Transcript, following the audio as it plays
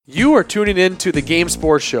You are tuning in to the Game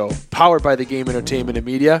Sports Show, powered by the Game Entertainment and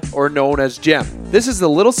Media, or known as GEM. This is the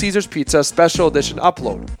Little Caesers Pizza Special Edition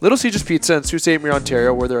upload. Little Caesers Pizza in Sault Ste. Marie,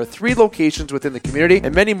 Ontario, where there are 3 locations within the community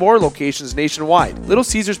and many more locations nationwide. Little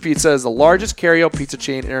Caesers Pizza is the largest carry-out pizza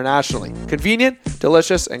chain internationally. Convenient,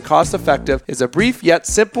 delicious, and cost-effective is a brief yet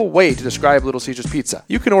simple way to describe Little Caesers Pizza.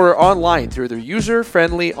 You can order online through their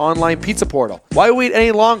user-friendly online pizza portal. Why wait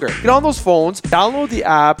any longer? Get on those phones, download the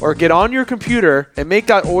app, or get on your computer and make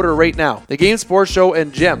that order right now. The Game Sports Show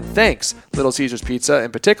and GEM thanks Little Caesars Pizza,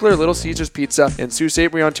 in particular Little Caesars Pizza in Sault Ste.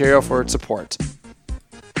 Marie, Ontario, for its support.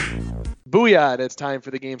 Booyah! It's time for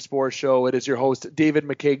the Game Sports Show. It is your host, David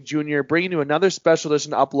McCaig Jr., bringing you another special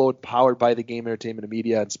edition upload powered by the Game Entertainment and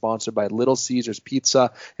Media and sponsored by Little Caesars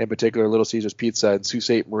Pizza, in particular Little Caesars Pizza in Sault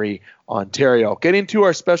Ste. Marie, Ontario. Getting to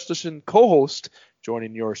our special edition co-host,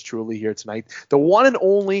 joining yours truly here tonight, the one and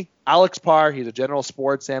only Alex Parr. He's a general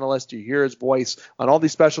sports analyst. You hear his voice on all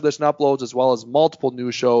these special edition uploads as well as multiple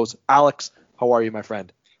news shows. Alex, how are you, my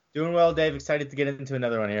friend? Doing well, Dave. Excited to get into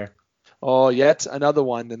another one here. Oh, yet another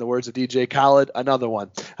one. In the words of DJ Khaled, another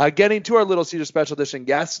one. Getting to our Little Caesars Special Edition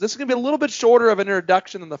guest. This is going to be a little bit shorter of an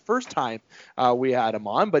introduction than the first time we had him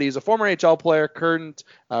on, but he's a former NHL player, current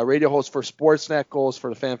radio host for Sportsnet, goes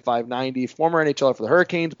for the Fan 590, former NHLer for the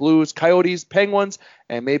Hurricanes, Blues, Coyotes, Penguins,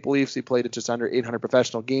 and Maple Leafs. He played at just under 800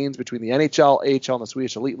 professional games between the NHL, AHL, and the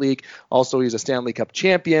Swedish Elite League. Also, he's a Stanley Cup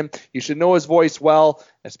champion. You should know his voice well,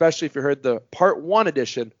 especially if you heard the Part 1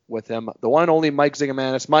 edition with him, the one and only Mike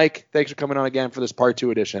Zigomanis. Mike, thanks for coming on again for this Part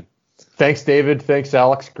 2 edition. Thanks, David. Thanks,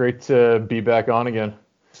 Alex. Great to be back on again.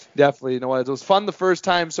 Definitely. You know what? It was fun the first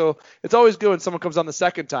time, so it's always good when someone comes on the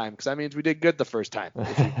second time because that means we did good the first time.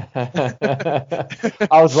 I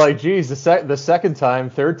was like, geez, the second time,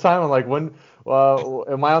 third time, I'm like, when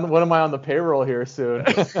am I on the payroll here soon?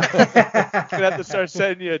 Gonna have to start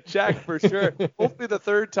sending you a check for sure. Hopefully the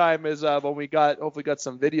third time is when we got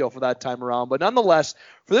some video for that time around. But nonetheless,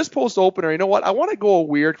 for this post opener, you know what? I want to go a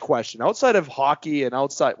weird question outside of hockey and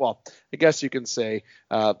outside. Well, I guess you can say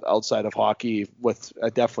outside of hockey with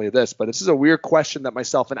definitely this, but this is a weird question that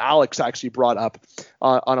myself and Alex actually brought up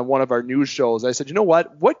on one of our news shows. I said, you know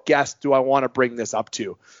what guest do I want to bring this up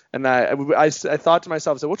to? And I thought to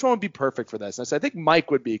myself, I said, which one would be perfect for this? And I said, I think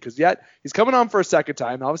Mike would be, because yet he's coming on for a second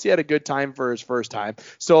time. Obviously, he had a good time for his first time.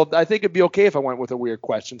 So I think it'd be okay if I went with a weird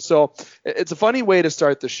question. So it's a funny way to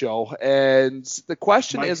start the show. And the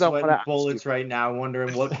question Mike's is, I want to bullets right now,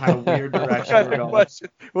 wondering what kind of weird direction we're going.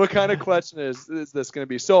 What kind of question is this going to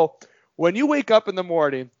be? So when you wake up in the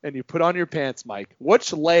morning and you put on your pants, Mike,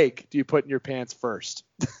 which leg do you put in your pants first?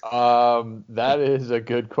 That is a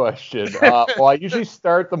good question. Well, I usually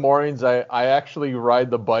start the mornings. I actually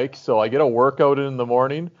ride the bike, so I get a workout in the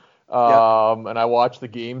morning, and I watch the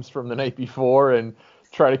games from the night before and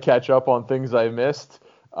try to catch up on things I missed.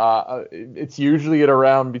 It's usually at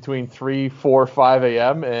around between 3, 4, 5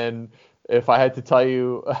 a.m. And if I had to tell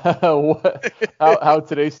you how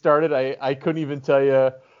today started, I couldn't even tell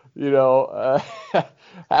you.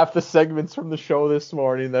 Half the segments from the show this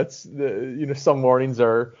morning. Some mornings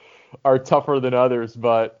are tougher than others,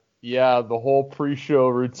 but yeah, the whole pre-show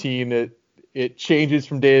routine, it changes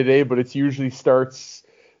from day to day, but it usually starts,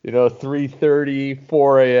 3:30,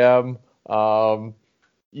 4 a.m.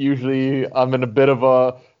 Usually I'm in a bit of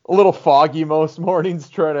a little foggy most mornings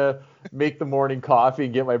trying to make the morning coffee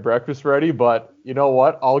and get my breakfast ready, but you know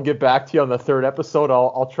what? I'll get back to you on the third episode.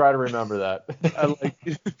 I'll try to remember that. I like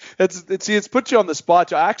it's put you on the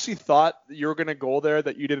spot. I actually thought you were gonna go there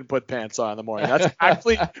that you didn't put pants on in the morning. That's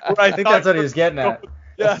actually what I think that's what he was getting at.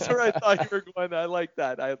 Yeah, that's where I thought you were going. I like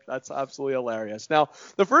that. That's absolutely hilarious. Now,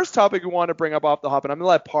 the first topic we want to bring up off the hop, and I'm going to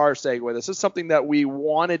let Parr segue. This is something that we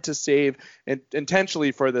wanted to save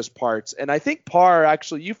intentionally for this part. And I think, Parr,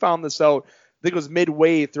 actually, you found this out, I think it was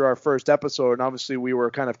midway through our first episode, and obviously we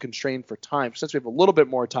were kind of constrained for time. Since we have a little bit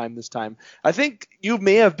more time this time, I think you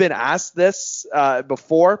may have been asked this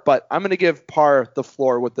before, but I'm going to give Parr the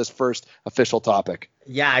floor with this first official topic.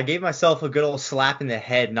 Yeah, I gave myself a good old slap in the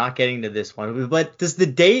head not getting to this one. But does the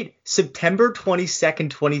date September 22nd,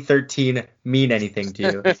 2013 mean anything to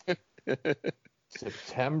you?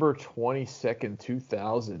 September 22nd,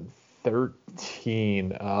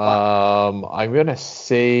 2013. I'm going to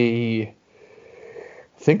say, I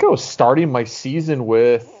think I was starting my season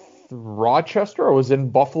with Rochester. I was in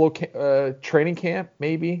Buffalo training camp,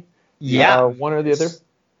 maybe. Yeah. One or the other.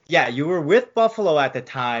 Yeah, you were with Buffalo at the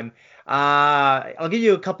time. I'll give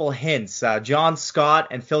you a couple hints. John Scott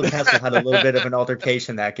and Phil Kessel had a little bit of an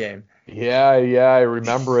altercation that game. Yeah, I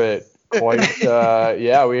remember it quite.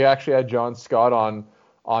 We actually had John Scott on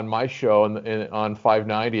my show on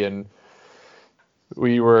 590, and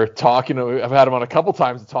we were talking. I've had him on a couple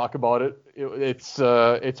times to talk about it. It's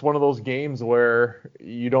one of those games where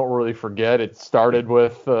you don't really forget. It started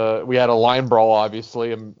with we had a line brawl,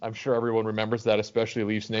 obviously. I'm sure everyone remembers that, especially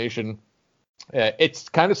Leafs Nation. It's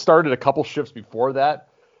kind of started a couple shifts before that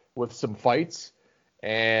with some fights,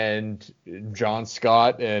 and John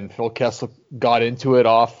Scott and Phil Kessel got into it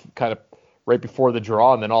off kind of right before the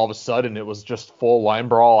draw, and then all of a sudden it was just full line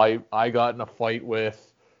brawl. I got in a fight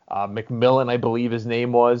with McMillan, I believe his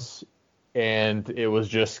name was, and it was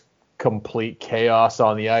just complete chaos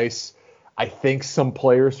on the ice. I think some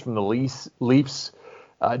players from the Leafs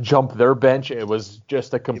jumped their bench. It was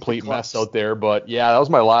just a complete mess out there. But yeah, that was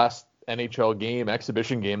my last NHL game,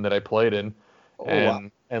 exhibition game that I played in,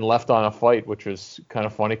 and left on a fight, which was kind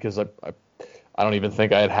of funny because I don't even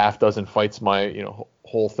think I had half dozen fights my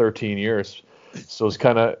whole 13 years. So it's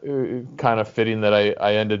kind of fitting that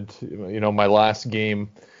I ended my last game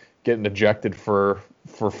getting ejected for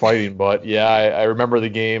fighting. But yeah, I remember the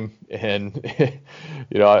game, and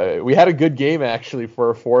we had a good game actually for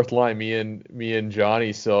a fourth line, me and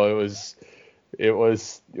Johnny. So it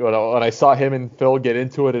was when I saw him and Phil get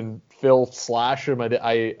into it and Phil slash him,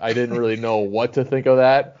 I didn't really know what to think of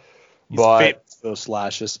that. But famous for those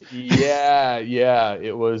slashes. yeah,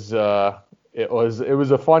 it was a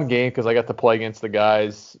fun game because I got to play against the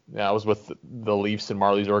guys. I was with the Leafs and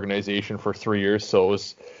Marlies organization for 3 years, so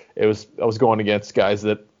I was going against guys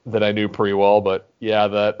that I knew pretty well. But yeah,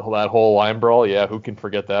 that whole line brawl, yeah, who can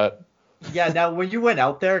forget that? Yeah. Now, when you went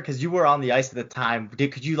out there, because you were on the ice at the time,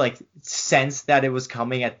 could you sense that it was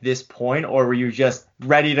coming at this point, or were you just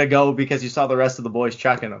ready to go because you saw the rest of the boys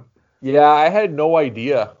chucking them? Yeah, I had no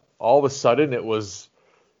idea. All of a sudden, it was,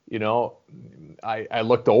 I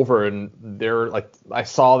looked over and I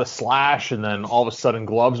saw the slash, and then all of a sudden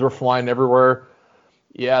gloves were flying everywhere.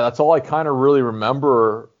 Yeah, that's all I kind of really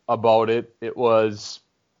remember about it. It was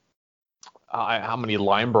how many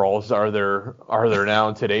line brawls are there now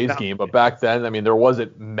in today's game? But back then, I mean, there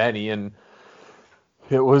wasn't many, and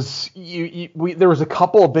it was there was a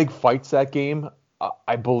couple of big fights that game.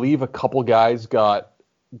 I believe a couple guys got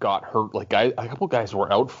hurt. A couple guys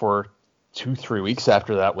were out for 2-3 weeks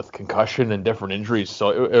after that with concussion and different injuries.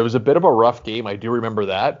 So it was a bit of a rough game. I do remember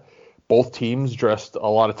that. Both teams dressed a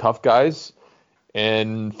lot of tough guys,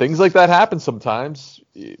 and things like that happen sometimes.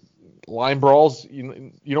 Line brawls,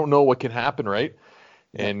 you don't know what can happen, right?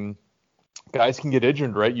 And guys can get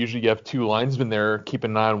injured, right? Usually you have two linesmen there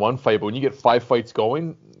keeping an eye on one fight, but when you get 5 fights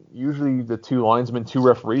going, usually the two linesmen, 2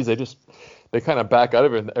 referees, they kind of back out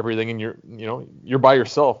of everything, and you're by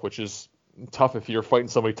yourself, which is tough if you're fighting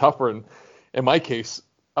somebody tougher. And in my case,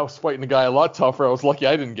 I was fighting a guy a lot tougher. I was lucky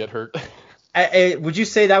I didn't get hurt. Would you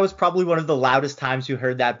say that was probably one of the loudest times you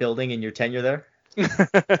heard that building in your tenure there?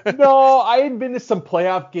 No, I had been to some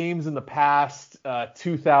playoff games in the past,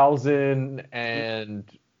 2000 and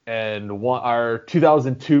our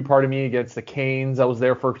 2002, against the Canes. I was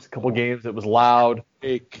there for a couple games. It was loud.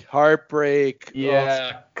 Heartbreak. Yeah,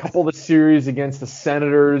 a couple of the series against the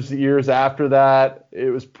Senators years after that. It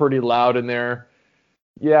was pretty loud in there.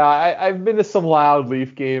 Yeah, I've been to some loud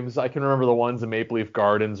Leaf games. I can remember the ones in Maple Leaf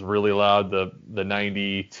Gardens, really loud, the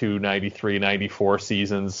 92, 93, 94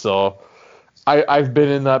 seasons. So I've been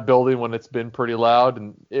in that building when it's been pretty loud,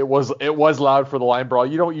 and it was loud for the line brawl.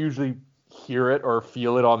 You don't usually hear it or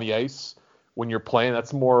feel it on the ice when you're playing.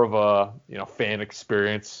 That's more of a fan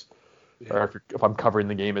experience. Yeah. Or if I'm covering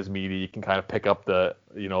the game as media, you can kind of pick up the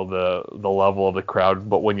level of the crowd.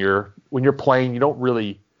 But when you're playing, you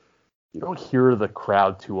don't hear the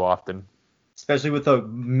crowd too often. Especially with a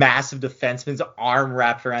massive defenseman's arm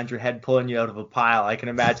wrapped around your head, pulling you out of a pile. I can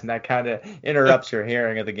imagine that kind of interrupts your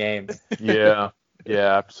hearing of the game.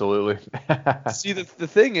 Yeah, absolutely. See, the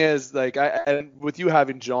thing is, and with you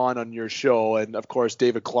having John on your show, and of course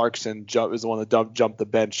David Clarkson is the one that jumped the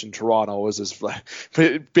bench in Toronto. It was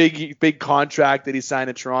his big contract that he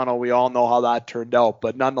signed in Toronto. We all know how that turned out,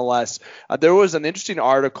 but nonetheless, there was an interesting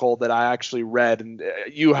article that I actually read, and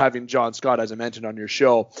you having John Scott, as I mentioned on your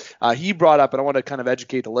show, he brought up, and I want to kind of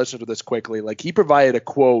educate the listener to this quickly. He provided a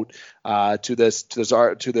quote to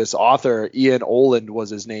this author, Ian Oland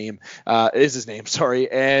was his name.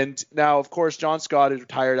 Sorry. And now, of course, John Scott is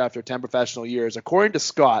retired after 10 professional years. According to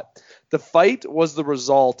Scott, the fight was the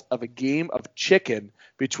result of a game of chicken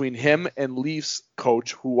between him and Leafs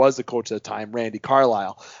coach, who was the coach at the time, Randy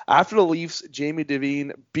Carlyle. After the Leafs, Jamie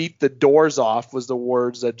Devine beat the doors off, was the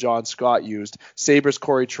words that John Scott used. Sabres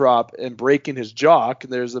Corey Trupp and breaking his jaw.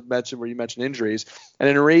 And there's a mention where you mentioned injuries. And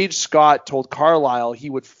enraged Scott told Carlyle he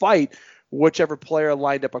would fight whichever player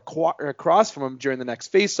lined up across from him during the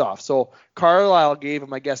next faceoff. So Carlisle gave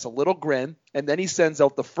him, I guess, a little grin, and then he sends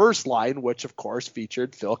out the first line, which of course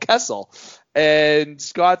featured Phil Kessel. And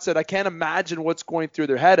Scott said, I can't imagine what's going through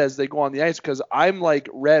their head as they go on the ice, because I'm like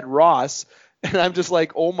Red Ross. And I'm just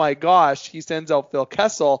like, oh my gosh, he sends out Phil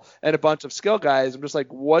Kessel and a bunch of skill guys. I'm just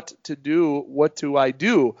like, what to do? What do I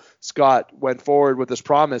do? Scott went forward with his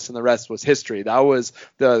promise, and the rest was history. That was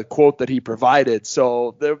the quote that he provided.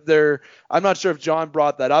 So I'm not sure if John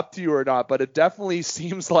brought that up to you or not, but it definitely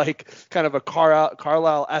seems like kind of a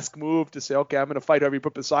Carlisle-esque move to say, okay, I'm going to fight whoever you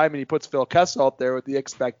put beside me. And he puts Phil Kessel out there with the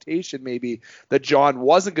expectation maybe that John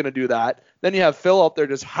wasn't going to do that. Then you have Phil out there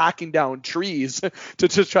just hacking down trees to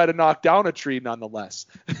just try to knock down a tree nonetheless.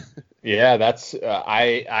 Yeah, that's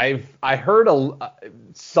I heard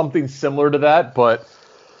something similar to that, but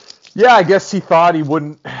yeah, I guess he thought he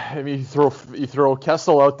wouldn't. I mean, you throw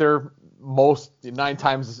Kessel out there 9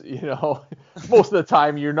 times, most of the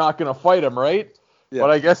time you're not going to fight him, right? Yeah. But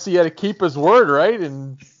I guess he had to keep his word, right?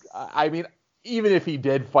 And I mean, even if he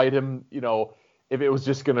did fight him, if it was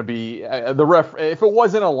just going to be if it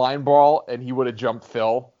wasn't a line brawl and he would have jumped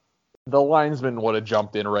Phil, the linesman would have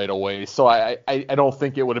jumped in right away. So I don't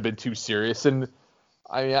think it would have been too serious. And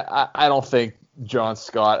I mean, I don't think John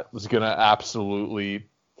Scott was going to absolutely,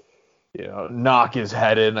 knock his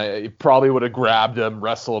head in. He probably would have grabbed him,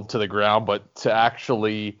 wrestled him to the ground, but to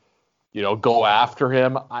actually, go after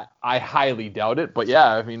him, I highly doubt it. But yeah,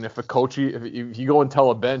 I mean, if if you go and tell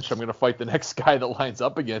a bench, I'm going to fight the next guy that lines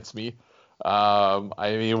up against me,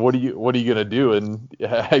 I mean, what are you gonna do? And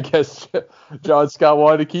I guess John Scott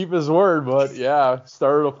wanted to keep his word, but yeah,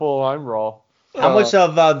 started a full line brawl. How much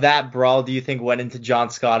of that brawl do you think went into John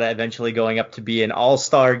Scott eventually going up to be an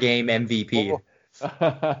All-Star Game MVP?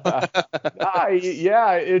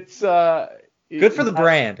 Yeah, it's good for the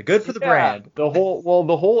brand. Good for the brand. The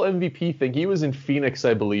whole MVP thing. He was in Phoenix,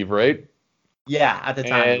 I believe, right? Yeah, at the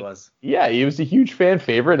time he was. Yeah, he was a huge fan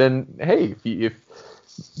favorite, and hey, if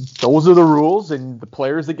those are the rules, and the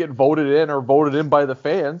players that get voted in are voted in by the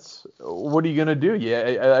fans, what are you going to do?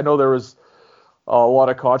 Yeah, I know there was a lot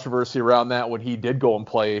of controversy around that when he did go and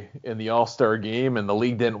play in the All-Star game, and the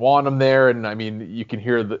league didn't want him there. And I mean, you can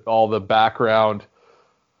hear all the background,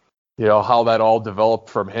 how that all developed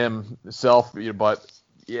from himself. But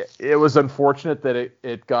yeah, it was unfortunate that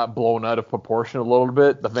it got blown out of proportion a little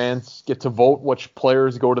bit. The fans get to vote which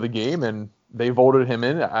players go to the game, and they voted him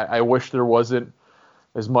in. I wish there wasn't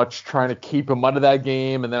as much trying to keep him out of that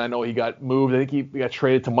game. And then I know he got moved. I think he got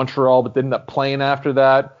traded to Montreal, but didn't end up playing after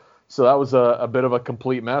that. So that was a bit of a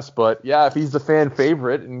complete mess. But yeah, if he's the fan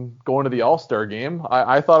favorite and going to the All-Star game,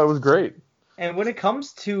 I thought it was great. And when it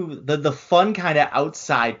comes to the fun kind of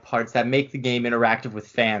outside parts that make the game interactive with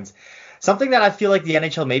fans, something that I feel like the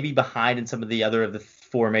NHL may be behind in some of the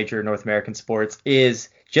 4 major North American sports is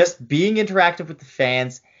just being interactive with the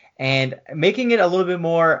fans and making it a little bit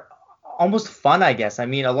more almost fun, I guess. I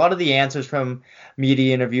mean, a lot of the answers from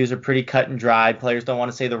media interviews are pretty cut and dry. Players don't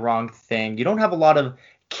want to say the wrong thing. You don't have a lot of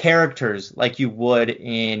characters like you would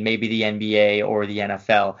in maybe the NBA or the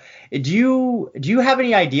NFL. Do you have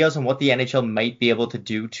any ideas on what the NHL might be able to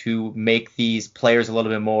do to make these players a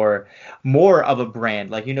little bit more of a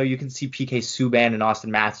brand? Like, you can see PK Subban and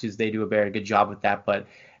Austin Matthews. They do a very good job with that. But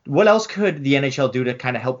what else could the NHL do to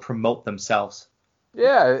kind of help promote themselves?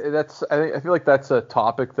 Yeah, I feel like that's a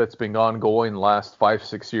topic that's been ongoing the last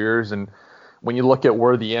 5-6 years. And when you look at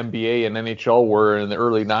where the NBA and NHL were in the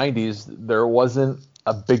early 90s, there wasn't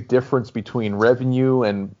a big difference between revenue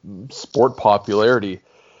and sport popularity.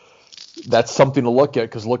 That's something to look at,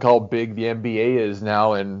 because look how big the NBA is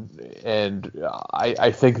now. And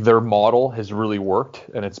I think their model has really worked,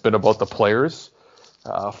 and it's been about the players.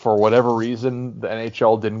 For whatever reason, the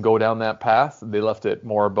NHL didn't go down that path. They left it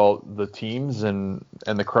more about the teams and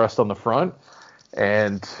the crest on the front.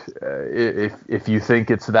 And if you think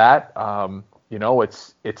it's that,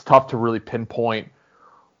 it's tough to really pinpoint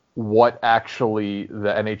what actually the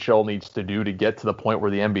NHL needs to do to get to the point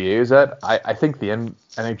where the NBA is at. I think the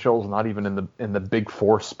NHL is not even in the big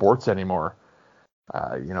 4 sports anymore.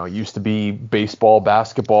 It used to be baseball,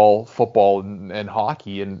 basketball, football, and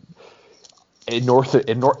hockey, and in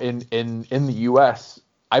the U.S.,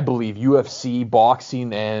 I believe UFC,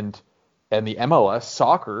 boxing, and the MLS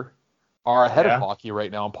soccer are ahead of hockey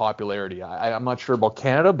right now in popularity. I'm not sure about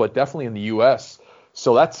Canada, but definitely in the U.S.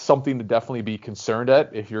 So that's something to definitely be concerned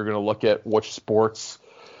at if you're going to look at which sports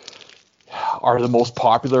are the most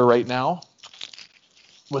popular right now.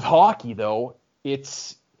 With hockey, though,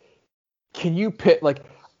 can you pick, like,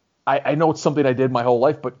 I know it's something I did my whole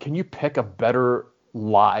life, but can you pick a better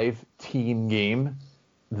live team game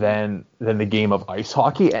than the game of ice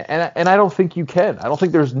hockey, and I don't think you can. I don't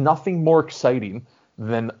think there's nothing more exciting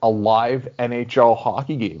than a live NHL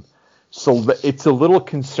hockey game. So it's a little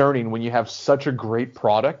concerning when you have such a great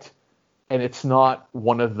product and it's not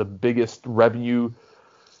one of the biggest revenue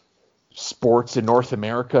sports in North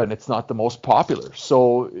America, and it's not the most popular.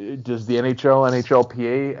 So does the NHL,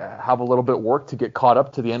 NHLPA have a little bit of work to get caught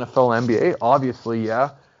up to the NFL, NBA? Obviously,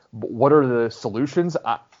 yeah. But what are the solutions?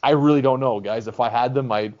 I really don't know, guys. If I had them,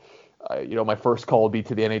 my first call would be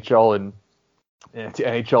to the NHL and to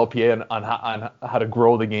NHLPA on how to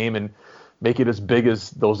grow the game and make it as big as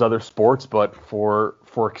those other sports. But for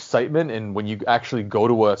excitement and when you actually go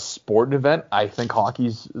to a sporting event, I think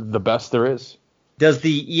hockey's the best there is. Does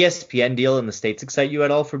the ESPN deal in the States excite you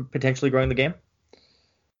at all for potentially growing the game?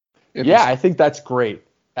 Yeah, I think that's great.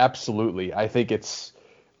 Absolutely. I think it's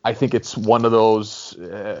one of those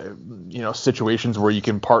situations where you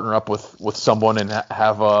can partner up with someone and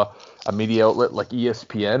have a media outlet like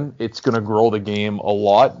ESPN. It's going to grow the game a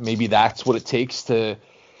lot. Maybe that's what it takes to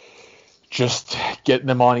just getting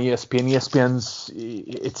them on ESPN.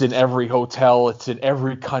 It's in every hotel. It's in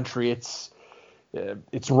every country.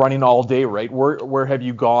 It's running all day, right? Where have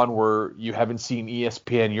you gone where you haven't seen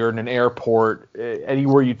ESPN? You're in an airport,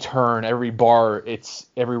 anywhere you turn, every bar, it's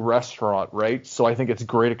every restaurant, right? So I think it's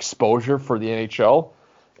great exposure for the NHL,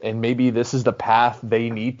 and maybe this is the path they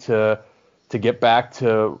need to get back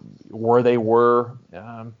to where they were,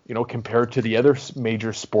 compared to the other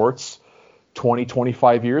major sports 20,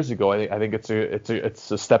 25 years ago. I think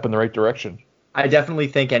it's a step in the right direction. I definitely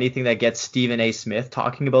think anything that gets Stephen A. Smith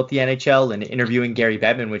talking about the NHL and interviewing Gary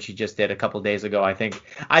Bettman, which he just did a couple days ago, I think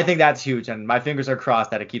that's huge, and my fingers are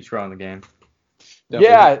crossed that it keeps growing the game.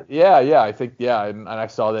 Definitely. Yeah. I think, and I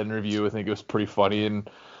saw that interview. I think it was pretty funny. And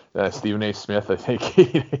Stephen A. Smith, I think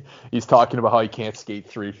he's talking about how he can't skate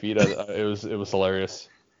 3 feet. It was hilarious.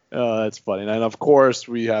 That's funny. And of course,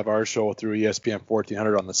 we have our show through ESPN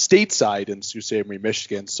 1400 on the state side in Sault Ste. Marie,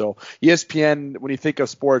 Michigan. So ESPN, when you think of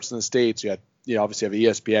sports in the States, you obviously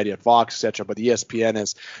have ESPN, you have Fox, etc. But ESPN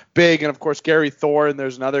is big. And of course, Gary Thorne,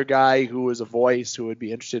 there's another guy who is a voice who would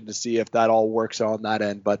be interested to see if that all works out on that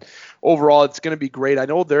end. But overall, it's going to be great. I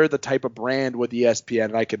know they're the type of brand with ESPN,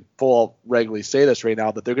 and I can regularly say this right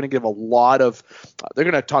now, that they're going to give a lot of they're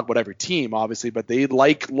going to talk about every team, obviously, but they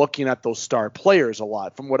like looking at those star players a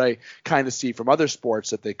lot from what I kind of see from other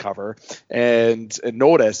sports that they cover and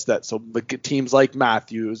notice that. So the teams like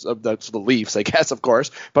Matthews, that's the Leafs, I guess, of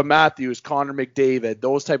course, but Matthews, Connor McDavid,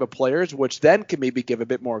 those type of players, which then can maybe give a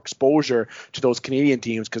bit more exposure to those Canadian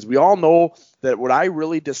teams, because we all know that what I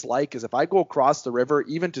really dislike is if I go across the river,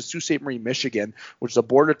 even to Sault Ste. Marie, Michigan, which is a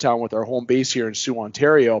border town with our home base here in Sault,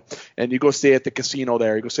 Ontario, and you go stay at the casino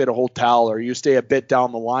there, you go stay at a hotel, or you stay a bit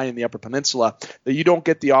down the line in the Upper Peninsula, that you don't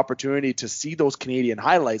get the opportunity to see those Canadian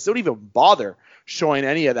highlights. They don't even bother showing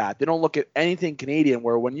any of that. They don't look at anything Canadian,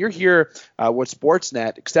 where when you're here with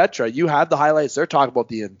Sportsnet, etc., you have the highlights. They're talking about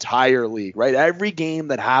the entire league, right? Every game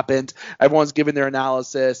that happened, everyone's giving their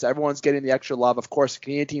analysis, everyone's getting the extra love. Of course, the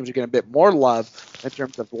Canadian teams are getting a bit more love in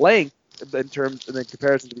terms of length, in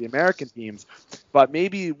comparison to the American teams. But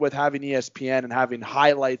maybe with having ESPN and having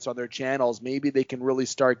highlights on their channels, maybe they can really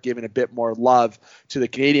start giving a bit more love to the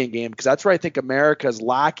Canadian game, because that's where I think America is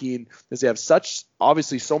lacking, is they have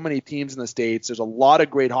obviously so many teams in the States. There's a lot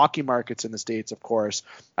of great hockey markets in the States, of course.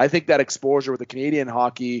 I think that exposure with the Canadian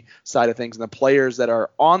hockey side of things and the players that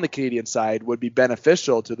are on the Canadian side would be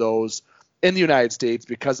beneficial to those in the United States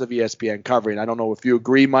because of ESPN covering. I don't know if you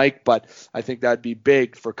agree, Mike, but I think that'd be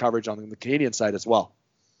big for coverage on the Canadian side as well.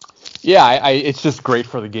 Yeah, it's just great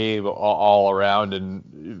for the game all around,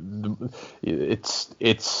 and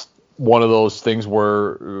it's one of those things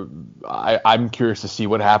where I'm curious to see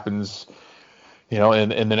what happens, in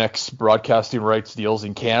the next broadcasting rights deals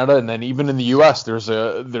in Canada, and then even in the U.S. There's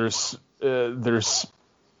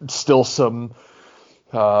still some.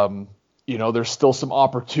 There's still some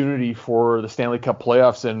opportunity for the Stanley Cup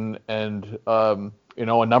playoffs and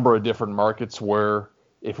a number of different markets where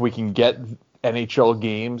if we can get NHL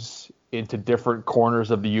games into different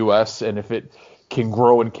corners of the U.S. and if it can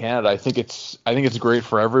grow in Canada, I think it's great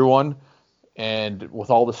for everyone. And with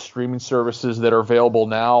all the streaming services that are available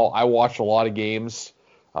now, I watch a lot of games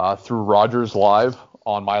through Rogers Live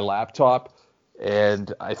on my laptop,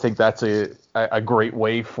 and I think that's a great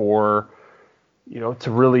way for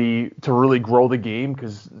to really grow the game,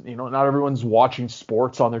 because not everyone's watching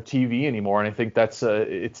sports on their TV anymore, and I think that's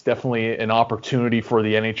it's definitely an opportunity for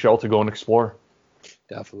the NHL to go and explore.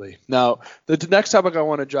 Definitely. Now, the next topic I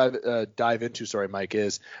want to dive into, sorry, Mike,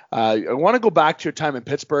 is I want to go back to your time in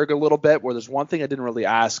Pittsburgh a little bit, where there's one thing I didn't really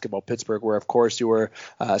ask about Pittsburgh, where, of course, you were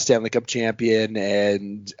Stanley Cup champion.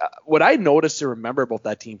 And what I noticed and remember about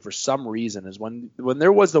that team for some reason is when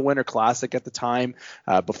there was the Winter Classic at the time,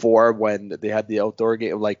 before when they had the outdoor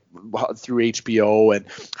game, like through HBO and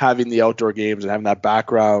having the outdoor games and having that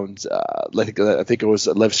background, like I think it was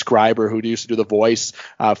Liv Schreiber who used to do the voice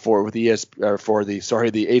for the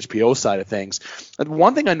HBO side of things. And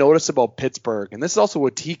one thing I noticed about Pittsburgh, and this is also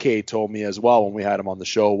what TK told me as well when we had him on the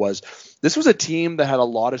show, was this was a team that had a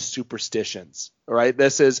lot of superstitions. Right?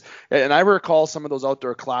 And I recall some of those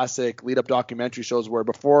outdoor classic lead up documentary shows where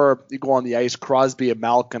before you go on the ice, Crosby and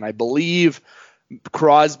Malkin, I believe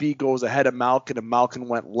Crosby goes ahead of Malkin and Malkin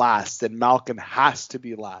went last, and Malkin has to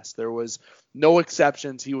be last. There was no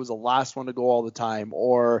exceptions. He was the last one to go all the time.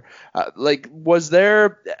 Or was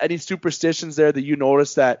there any superstitions there that you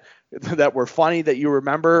noticed that were funny that you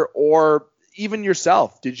remember, or even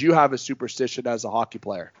yourself? Did you have a superstition as a hockey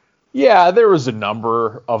player? Yeah, there was a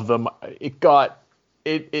number of them. It got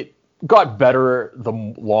better the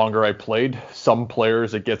longer I played. Some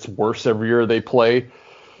players, it gets worse every year they play.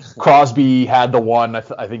 Crosby had the one.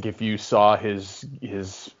 I think if you saw his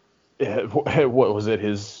what was it?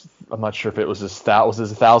 I'm not sure if it was his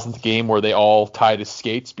 1,000th game where they all tied his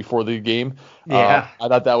skates before the game. Yeah, I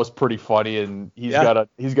thought that was pretty funny, and he's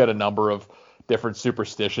got a number of different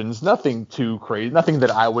superstitions. Nothing too crazy. Nothing that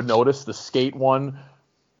I would notice. The skate one,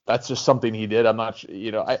 that's just something he did. I'm not,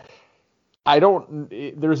 I don't.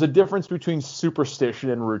 There's a difference between superstition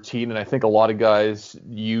and routine, and I think a lot of guys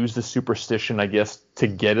use the superstition, I guess, to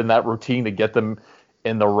get in that routine, to get them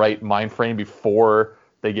in the right mind frame before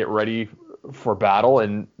they get ready for battle,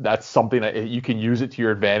 and that's something that you can use it to your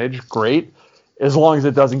advantage. Great, as long as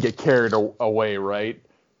it doesn't get carried away, right?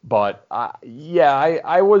 But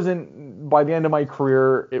I wasn't. By the end of my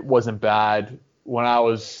career, it wasn't bad. When I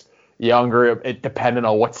was younger, it depended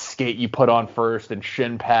on what skate you put on first, and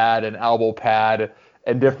shin pad and elbow pad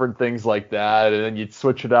and different things like that, and then you'd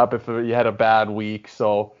switch it up if you had a bad week.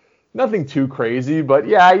 So nothing too crazy, but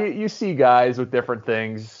yeah, you see guys with different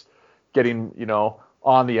things getting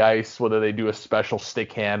on the ice, whether they do a special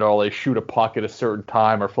stick handle, they shoot a puck at a certain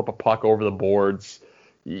time or flip a puck over the boards.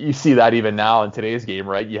 You see that even now in today's game,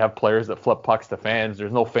 right? You have players that flip pucks to fans.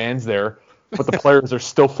 There's no fans there, but the players are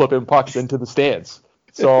still flipping pucks into the stands.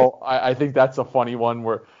 So I think that's a funny one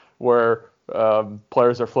where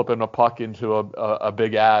players are flipping a puck into a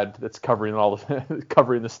big ad that's covering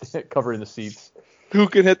covering the seats. Who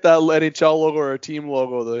can hit that NHL logo or a team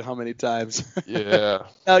logo how many times? Yeah.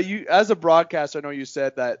 Now, you, as a broadcaster, I know you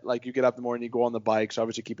said that you get up in the morning, you go on the bike, so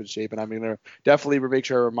obviously keep in shape. And I'm going to definitely make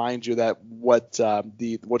sure I remind you that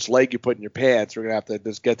which leg you put in your pants. We're going to have to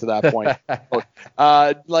just get to that point.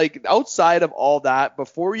 Outside of all that,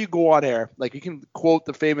 before you go on air, you can quote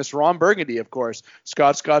the famous Ron Burgundy, of course,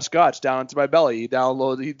 Scotch, down into my belly. He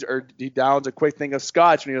downs a quick thing of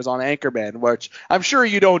scotch when he was on Anchorman, which I'm sure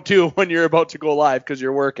you don't do when you're about to go live because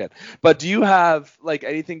you're working. But do you have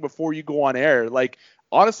anything before you go on air?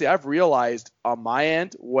 Honestly, I've realized on my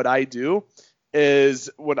end what I do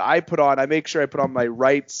is when I make sure I put on my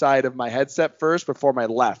right side of my headset first before my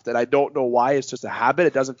left. And I don't know why. It's just a habit.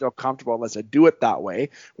 It doesn't feel comfortable unless I do it that way,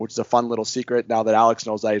 which is a fun little secret. Now that Alex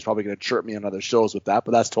knows that, he's probably going to chirp me on other shows with that,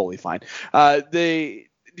 but that's totally fine. Do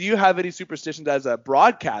you have any superstitions as a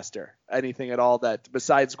broadcaster? Anything at all that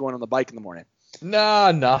besides going on the bike in the morning?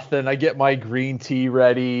 Nah, nothing. I get my green tea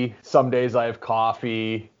ready. Some days I have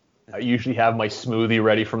coffee. I usually have my smoothie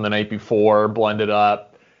ready from the night before, blend it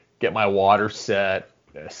up, get my water set,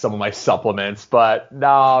 some of my supplements. But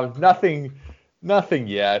no, nothing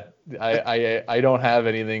yet. I don't have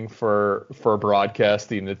anything for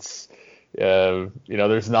broadcasting. It's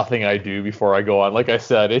there's nothing I do before I go on. Like I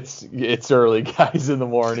said, it's early, guys, in the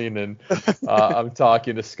morning, and I'm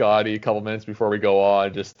talking to Scotty a couple minutes before we go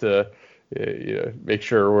on just to make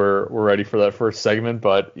sure we're ready for that first segment.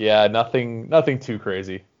 But yeah, nothing too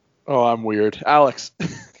crazy. Oh, I'm weird. Alex.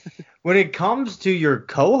 When it comes to your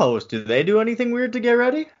co-host, do they do anything weird to get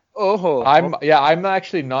ready? I'm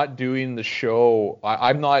actually not doing the show.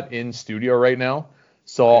 I'm not in studio right now,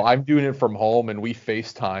 so okay. I'm doing it from home, and we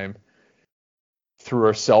FaceTime through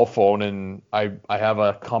our cell phone, and I have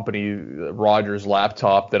a company, Rogers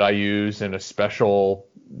laptop, that I use, and a special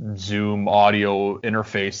Zoom audio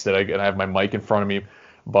interface that I have my mic in front of me.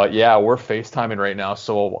 But yeah, we're FaceTiming right now,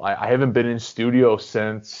 so I haven't been in studio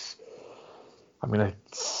since, I'm going to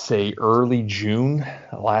say early June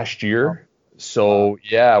last year. So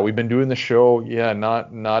yeah, we've been doing the show,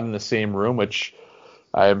 not in the same room, which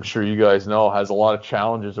I'm sure you guys know, has a lot of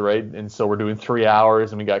challenges, right? And so we're doing 3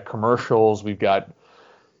 hours, and we got commercials, we've got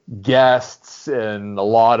guests, and a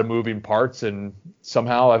lot of moving parts. And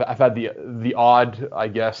somehow I've had the odd, I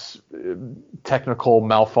guess, technical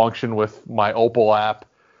malfunction with my Opal app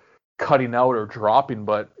cutting out or dropping,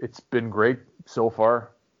 but it's been great so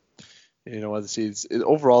far. You know,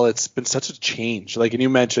 overall, it's been such a change. Like, and you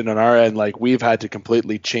mentioned on our end, like, we've had to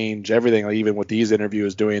completely change everything. Like, even with these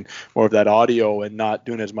interviews, doing more of that audio and not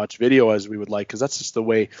doing as much video as we would like, because that's just the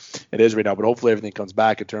way it is right now. But hopefully, everything comes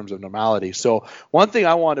back in terms of normality. So, one thing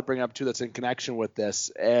I wanted to bring up too, that's in connection with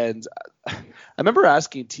this, and I remember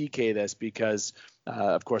asking TK this because,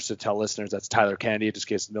 of course, to tell listeners, that's Tyler Kennedy, just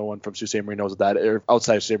in case no one from Sault Ste. Marie knows what that, or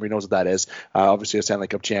outside of Sault Ste. Marie knows what that is. Obviously, a Stanley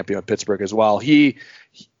Cup champion with Pittsburgh as well. He,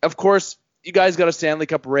 of course, you guys got a Stanley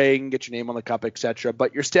Cup ring, get your name on the cup, etc.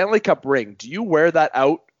 But your Stanley Cup ring, do you wear that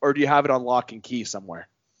out, or do you have it on lock and key somewhere?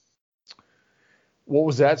 What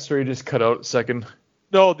was that? Sorry, just cut out a second.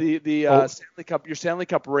 No, the Stanley Cup, your Stanley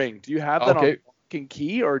Cup ring. Do you have that on lock and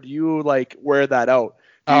key, or do you like wear that out?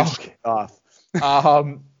 Off.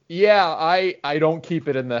 Yeah, I don't keep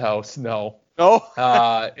it in the house. No. No.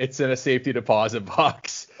 It's in a safety deposit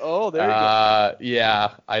box. Oh, there you go.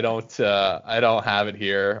 Yeah, I don't have it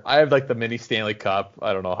here. I have like the mini Stanley Cup.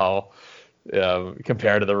 I don't know how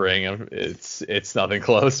compared to the ring, it's nothing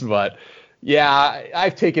close, but yeah,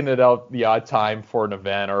 I've taken it out the odd time for an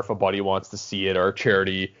event, or if a buddy wants to see it, or a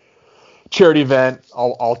charity event,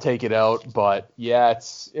 I'll take it out. But yeah,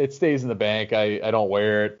 it stays in the bank. I don't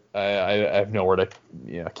wear it. I have nowhere to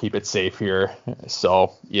keep it safe here.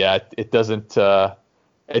 So yeah, it doesn't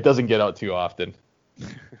get out too often.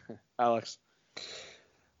 Alex.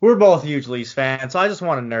 We're both huge Leafs fans, so I just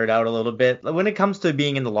want to nerd out a little bit. When it comes to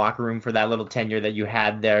being in the locker room for that little tenure that you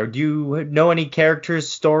had there, do you know any characters,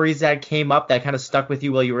 stories that came up that kind of stuck with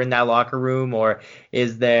you while you were in that locker room? Or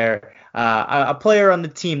is there a player on the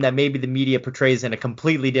team that maybe the media portrays in a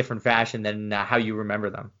completely different fashion than how you remember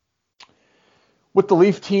them? With the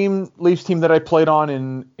Leafs team that I played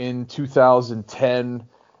on in 2010,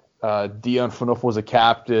 Dion Phaneuf was a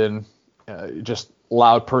captain, just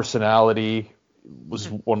loud personality, was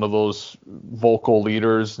one of those vocal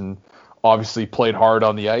leaders, and obviously played hard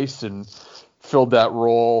on the ice and filled that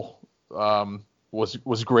role.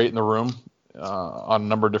 Was great in the room on a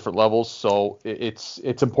number of different levels. So it's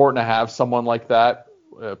important to have someone like that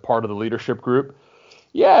part of the leadership group.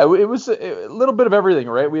 Yeah, it was a little bit of everything,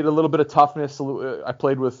 right? We had a little bit of toughness. I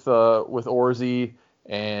played with Orzi,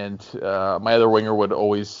 and my other winger we'd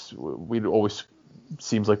always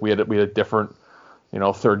seems like we had a different,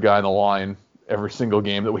 third guy in the line every single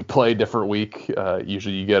game that we play, different week.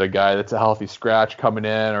 Usually you get a guy that's a healthy scratch coming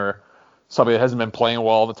in, or somebody that hasn't been playing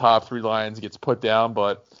well in the top three lines gets put down.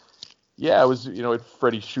 But yeah, it was,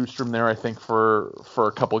 Freddie Sjustrom there, I think, for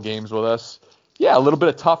a couple of games with us. Yeah, a little bit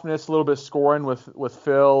of toughness, a little bit of scoring with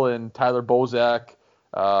Phil and Tyler Bozak.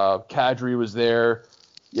 Kadri was there.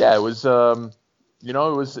 Yeah, it was,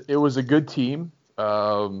 it was a good team.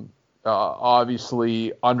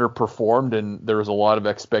 Obviously underperformed, and there was a lot of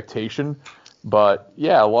expectation. But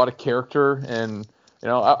yeah, a lot of character, and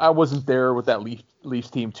I wasn't there with that Leafs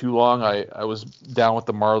team too long. I was down with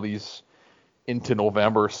the Marlies into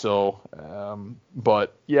November, so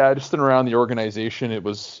but yeah, just in around the organization, it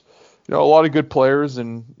was a lot of good players,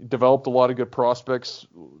 and developed a lot of good prospects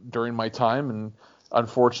during my time, and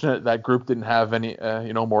unfortunate that group didn't have any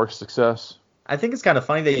more success. I think it's kind of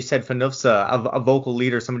funny that you said Phaneuf's a vocal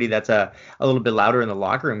leader, somebody that's a little bit louder in the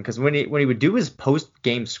locker room, because when he would do his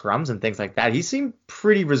post-game scrums and things like that, he seemed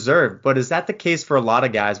pretty reserved. But is that the case for a lot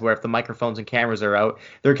of guys, where if the microphones and cameras are out,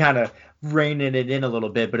 they're kind of reining it in a little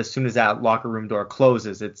bit, but as soon as that locker room door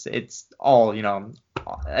closes, it's all,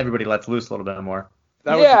 everybody lets loose a little bit more?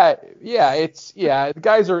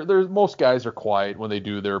 Most guys are quiet when they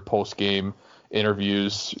do their post-game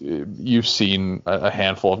interviews. You've seen a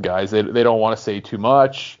handful of guys. They don't want to say too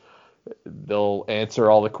much. They'll answer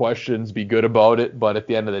all the questions, be good about it, but at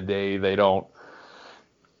the end of the day, they don't.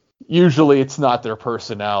 Usually, it's not their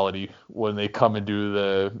personality when they come and do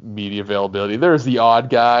the media availability. There's the odd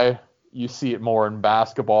guy. You see it more in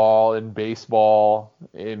basketball, in baseball,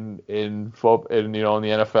 in football, in the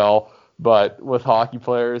NFL. But with hockey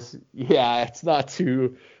players, yeah, it's not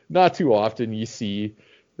too often you see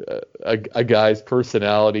a guy's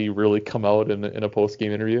personality really come out in a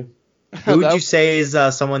post-game interview. Who would you say is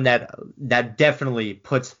someone that definitely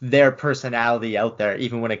puts their personality out there,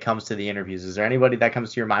 even when it comes to the interviews? Is there anybody that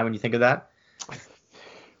comes to your mind when you think of that?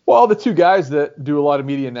 Well, the two guys that do a lot of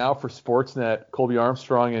media now for Sportsnet, Colby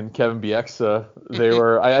Armstrong and Kevin Bieksa, they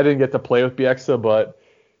were. I didn't get to play with Bieksa, but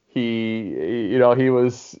he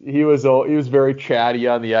was very chatty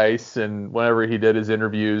on the ice, and whenever he did his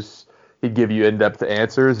interviews, he'd give you in-depth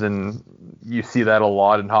answers, and you see that a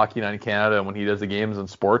lot in Hockey Night in Canada, and when he does the games on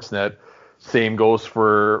Sportsnet. Same goes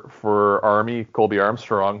for Army, Colby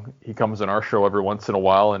Armstrong. He comes on our show every once in a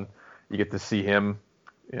while, and you get to see him,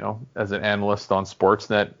 as an analyst on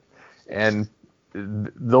Sportsnet. And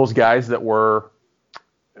those guys that were,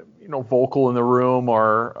 vocal in the room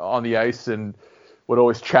or on the ice and would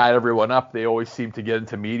always chat everyone up, they always seem to get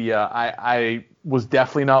into media. I was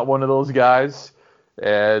definitely not one of those guys.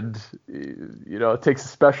 And, it takes a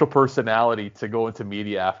special personality to go into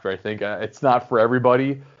media after, I think. It's not for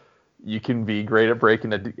everybody. You can be great at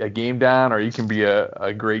breaking a game down, or you can be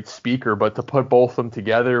a great speaker, but to put both of them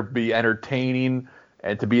together, be entertaining,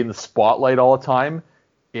 and to be in the spotlight all the time,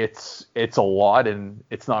 it's a lot, and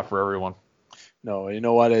it's not for everyone. No, you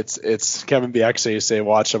know what? It's Kevin Bieksa. You say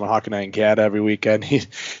watch him on Hockey Night in Canada every weekend. He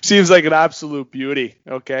seems like an absolute beauty.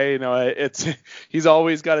 Okay, he's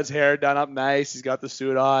always got his hair done up nice. He's got the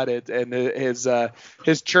suit on, and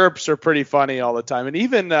his chirps are pretty funny all the time. And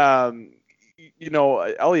even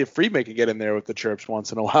Elliot Friedman can get in there with the chirps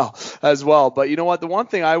once in a while as well. But you know what? The one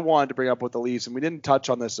thing I wanted to bring up with the Leafs, and we didn't touch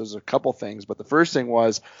on this, there's a couple things, but the first thing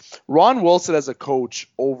was Ron Wilson as a coach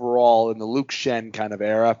overall in the Luke Shen kind of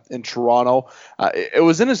era in Toronto. It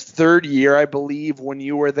was in his third year, I believe, when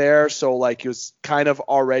you were there. So he was kind of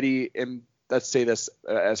already in, let's say this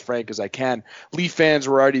as frank as I can, Leaf fans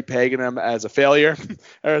were already pegging him as a failure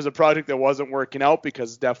or as a project that wasn't working out,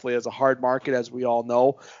 because definitely as a hard market, as we all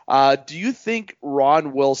know. Do you think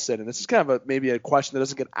Ron Wilson, and this is kind of maybe a question that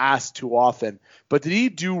doesn't get asked too often, but did he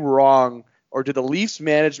do wrong, or did the Leafs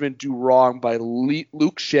management do wrong by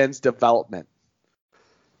Luke Shen's development?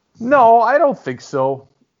 No, I don't think so.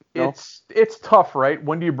 No? It's tough, right?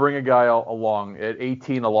 When do you bring a guy along? At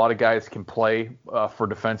 18, a lot of guys can play for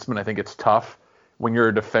defensemen. I think it's tough. When you're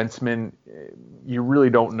a defenseman, you really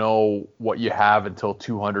don't know what you have until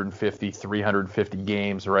 250, 350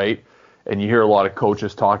 games, right? And you hear a lot of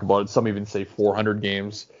coaches talk about it. Some even say 400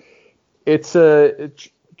 games.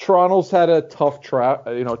 Toronto's had a tough track.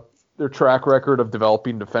 Their track record of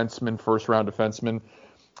developing defensemen, first-round defensemen,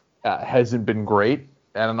 hasn't been great.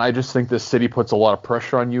 And I just think this city puts a lot of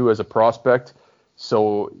pressure on you as a prospect.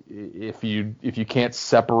 So if you can't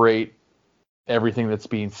separate everything that's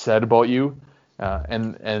being said about you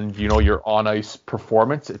and your on ice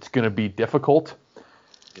performance, it's going to be difficult.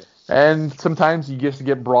 Yeah. And sometimes you just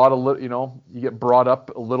get brought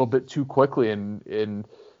up a little bit too quickly. And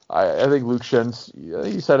I think Luke Shen's,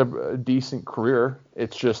 he's had a decent career.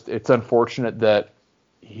 It's unfortunate that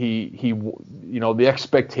the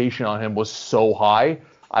expectation on him was so high.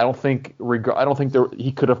 I don't think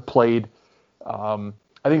he could have played. I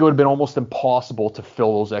think it would have been almost impossible to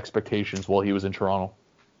fill those expectations while he was in Toronto.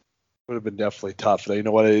 Would have been definitely tough. You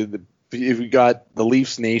know what? If you got the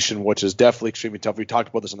Leafs Nation, which is definitely extremely tough. We talked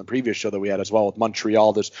about this on the previous show that we had as well with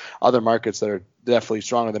Montreal. There's other markets that are definitely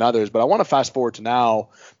stronger than others. But I want to fast forward to now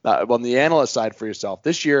on the analyst side for yourself.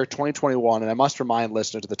 This year, 2021, and I must remind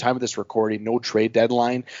listeners at the time of this recording, no trade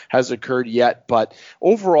deadline has occurred yet. But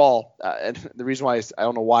overall, and the reason why I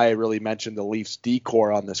don't know why I really mentioned the Leafs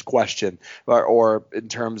decor on this question or in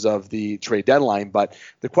terms of the trade deadline. But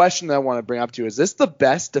the question that I want to bring up to you is this the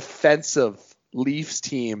best defensive Leafs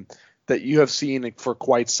team that you have seen for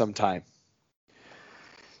quite some time?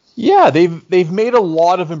 Yeah, they've made a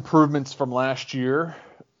lot of improvements from last year.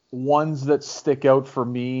 Ones that stick out for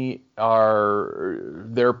me are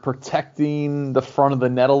they're protecting the front of the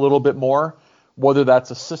net a little bit more, whether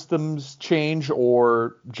that's a systems change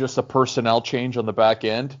or just a personnel change on the back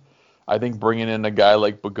end. I think bringing in a guy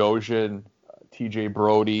like Bogosian, TJ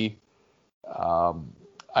Brody,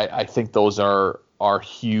 I think those are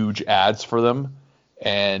huge adds for them.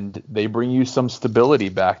 And they bring you some stability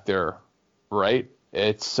back there, right?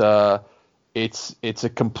 It's a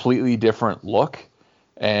completely different look,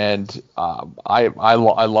 and I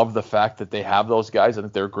love the fact that they have those guys. I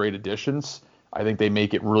think they're great additions. I think they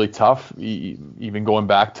make it really tough. Even going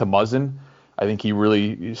back to Muzzin, I think he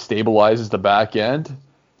really stabilizes the back end.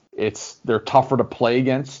 They're tougher to play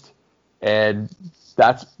against, and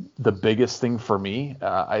that's the biggest thing for me.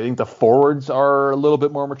 I think the forwards are a little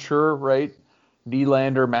bit more mature, right?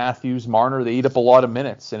 Nylander, Matthews, Marner, they eat up a lot of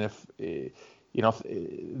minutes, and if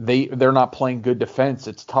they're not playing good defense,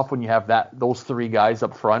 it's tough when you have those three guys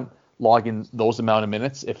up front logging those amount of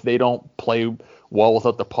minutes. If they don't play well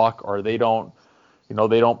without the puck, or they don't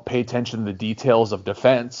pay attention to the details of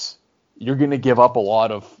defense, you're going to give up a lot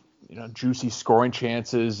of juicy scoring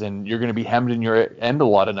chances, and you're going to be hemmed in your end a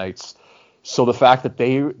lot of nights. So the fact that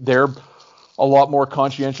they're a lot more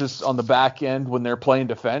conscientious on the back end when they're playing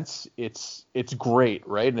defense. It's great,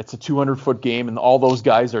 right? And it's a 200-foot game, and all those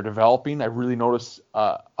guys are developing. I really notice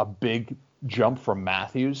a big jump from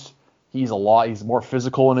Matthews. He's more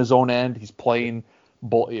physical in his own end. He's playing,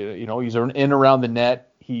 he's in around the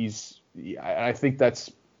net. I think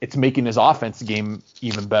it's making his offense game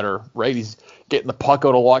even better, right? He's getting the puck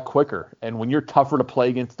out a lot quicker. And when you're tougher to play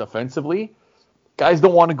against defensively, guys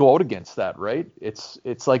don't want to go out against that, right?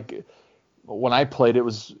 It's like when I played, it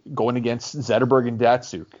was going against Zetterberg and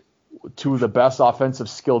Datsuk, two of the best offensive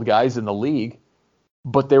skilled guys in the league,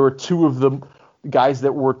 but they were two of the guys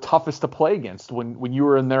that were toughest to play against when you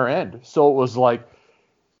were in their end. So it was like,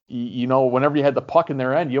 whenever you had the puck in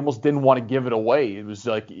their end, you almost didn't want to give it away. It was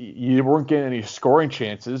like you weren't getting any scoring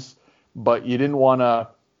chances, but you didn't want to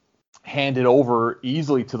hand it over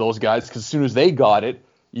easily to those guys because as soon as they got it,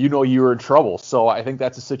 you were in trouble. So I think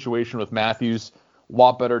that's a situation with Matthews, a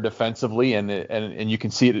lot better defensively, and you can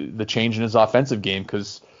see the change in his offensive game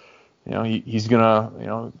because he's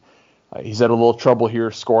gonna he's had a little trouble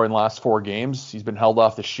here scoring last 4 games. He's been held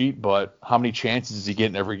off the sheet, but how many chances is he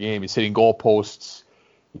getting every game? He's hitting goal posts.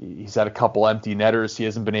 He's had a couple empty netters he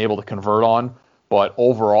hasn't been able to convert on, but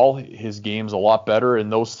overall his game's a lot better. In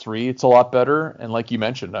those 3, it's a lot better. And like you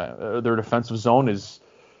mentioned, their defensive zone is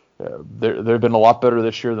they've been a lot better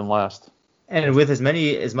this year than last. And with as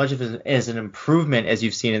much as an improvement as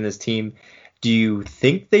you've seen in this team, do you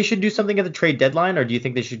think they should do something at the trade deadline, or do you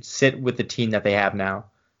think they should sit with the team that they have now?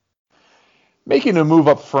 Making a move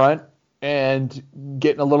up front and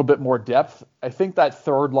getting a little bit more depth. I think that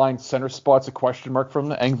third line center spot's a question mark from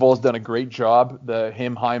them. Engvall has done a great job.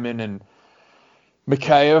 Hyman, and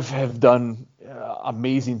Mikheyev have done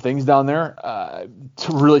amazing things down there.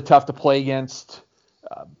 Really tough to play against.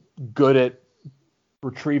 Good at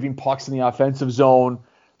retrieving pucks in the offensive zone.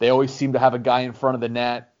 They always seem to have a guy in front of the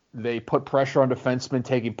net. They put pressure on defensemen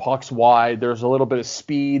taking pucks wide. There's a little bit of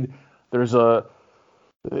speed. There's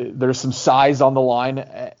some size on the line,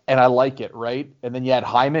 and I like it, right? And then you had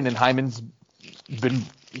Hyman, and Hyman's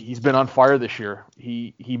been on fire this year.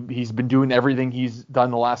 He's been doing everything he's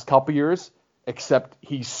done the last couple years, except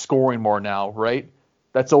he's scoring more now, right?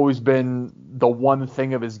 That's always been the one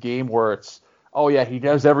thing of his game where it's, oh yeah, he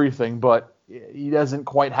does everything, but he doesn't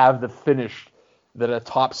quite have the finish that a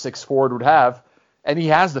top 6 forward would have, and he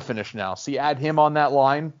has the finish now. So you add him on that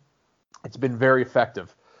line, it's been very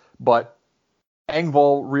effective. But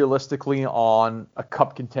Engvall, realistically, on a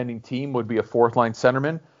cup contending team would be a 4th line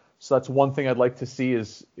centerman. So that's one thing I'd like to see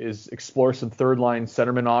is explore some 3rd line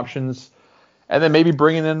centerman options, and then maybe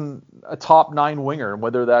bringing in a top 9 winger.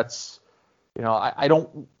 Whether that's, I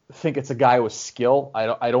don't think it's a guy with skill.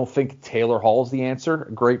 I don't think Taylor Hall's the answer.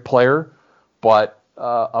 A great player, but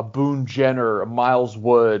a Boone Jenner, a Miles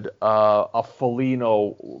Wood, a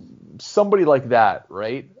Foligno, somebody like that,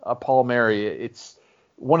 right? A Palmieri. It's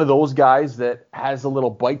one of those guys that has a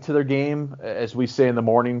little bite to their game. As we say in the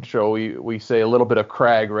morning show, we say a little bit of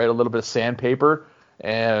Crag, right? A little bit of sandpaper.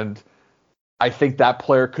 And I think that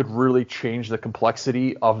player could really change the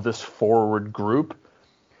complexity of this forward group.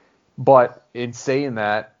 But in saying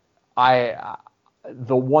that,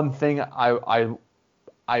 the one thing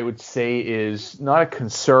I would say is not a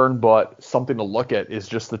concern, but something to look at is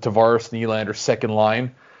just the Tavares-Nylander second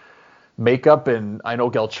line makeup. And I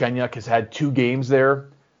know Galchenyuk has had 2 games there,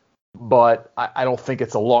 but I don't think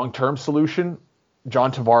it's a long-term solution.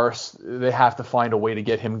 John Tavares, they have to find a way to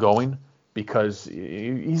get him going because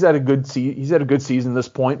he's had a good season at this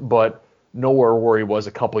point, but nowhere where he was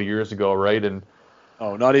a couple of years ago, right? And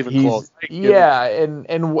not even close. Yeah,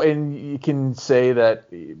 and you can say that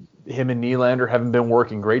him and Nylander haven't been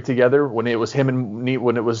working great together. When it was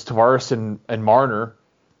Tavares and Marner,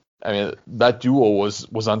 I mean, that duo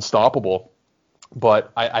was unstoppable.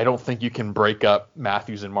 But I don't think you can break up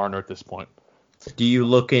Matthews and Marner at this point. Do you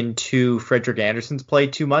look into Frederik Andersen's play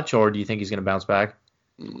too much, or do you think he's going to bounce back?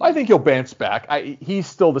 I think he'll bounce back. He's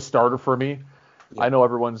still the starter for me. Yeah. I know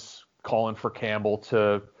everyone's calling for Campbell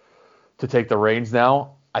to take the reins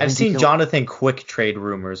now. I've seen Jonathan Quick trade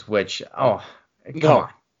rumors, which come on.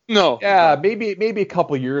 No. Yeah, maybe a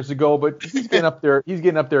couple of years ago, but he's getting up there. He's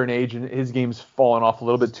getting up there in age, and his game's falling off a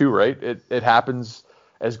little bit too, right? It happens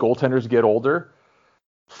as goaltenders get older.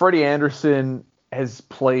 Freddie Andersen has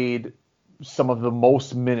played some of the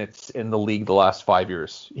most minutes in the league the last 5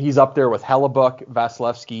 years. He's up there with Hellebuck,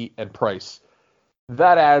 Vasilevsky, and Price.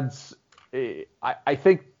 That adds. I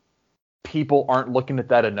think people aren't looking at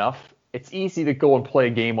that enough. It's easy to go and play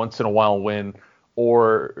a game once in a while and win,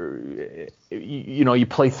 or you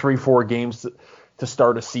play 3-4 games to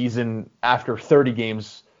start a season after 30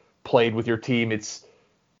 games played with your team.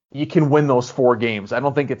 You can win those 4 games. I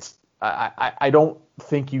don't think it's I don't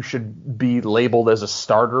think you should be labeled as a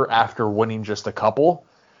starter after winning just a couple.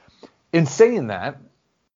 In saying that,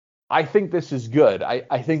 I think this is good.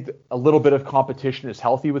 I think a little bit of competition is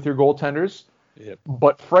healthy with your goaltenders. Yep.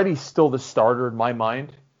 But Freddie's still the starter in my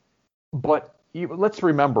mind. But let's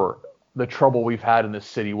remember the trouble we've had in this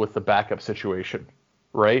city with the backup situation,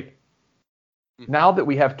 right? Now that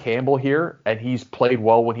we have Campbell here and he's played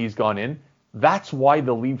well when he's gone in, that's why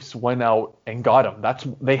the Leafs went out and got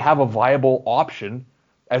him. They have a viable option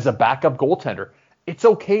as a backup goaltender. It's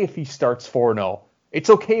okay if he starts 4-0. It's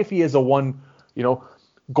okay if he has a 1,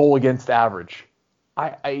 goal against average.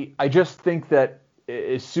 I just think that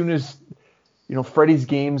as soon as Freddie's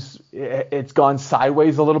games, it's gone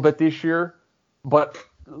sideways a little bit this year. But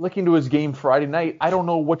looking to his game Friday night, I don't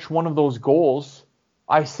know which one of those goals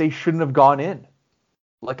I say shouldn't have gone in.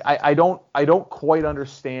 Like I don't quite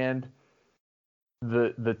understand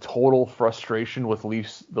the total frustration with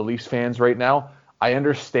the Leafs fans right now. I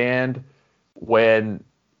understand when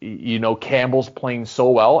Campbell's playing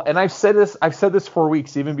so well, and I've said this for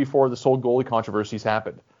weeks, even before this whole goalie controversies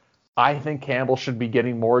happened. I think Campbell should be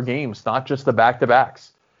getting more games, not just the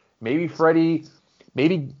back-to-backs. Maybe Freddie,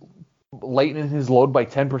 lightening his load by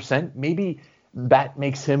 10%, maybe that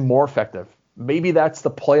makes him more effective. Maybe that's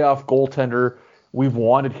the playoff goaltender we've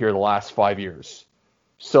wanted here the last 5 years.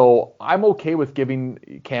 So I'm okay with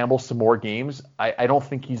giving Campbell some more games. I don't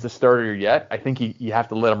think he's the starter yet. I think you have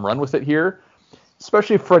to let him run with it here,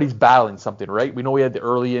 especially if Freddie's battling something, right? We know he had the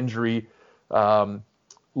early injury,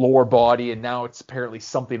 lower body, and now it's apparently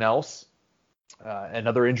something else,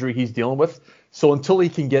 another injury he's dealing with. So until he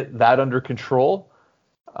can get that under control,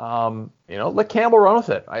 let Campbell run with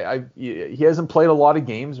it. He hasn't played a lot of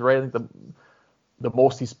games, right? I think the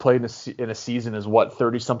most he's played in a season is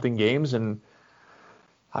 30-something games, and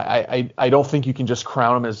I don't think you can just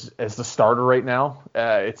crown him as the starter right now.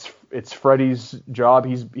 It's Freddie's job.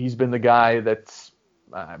 He's been the guy that's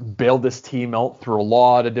bailed this team out through a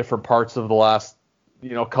lot of different parts of the last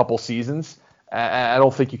couple seasons. I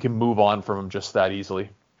don't think you can move on from him just that easily.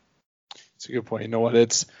 It's a good point. You know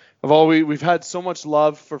what? We've had so much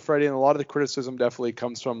love for Freddie, and a lot of the criticism definitely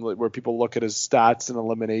comes from where people look at his stats and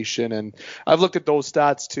elimination. And I've looked at those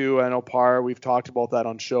stats too. I know we've talked about that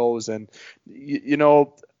on shows, and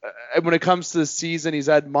when it comes to the season, he's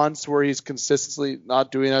had months where he's consistently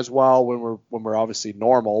not doing as well when we're obviously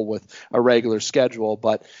normal with a regular schedule.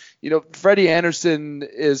 But Freddie Anderson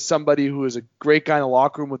is somebody who is a great guy in the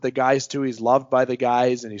locker room with the guys too. He's loved by the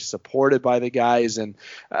guys and he's supported by the guys. And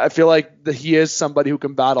I feel like he is somebody who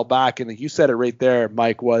can battle back. And you said it right there,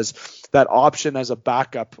 Mike, was that option as a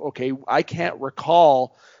backup. Okay, I can't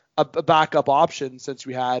recall a backup option since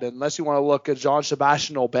we had, unless you want to look at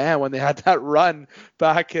Jean-Sébastien Aubin when they had that run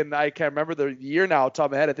back in, I can't remember the year now, top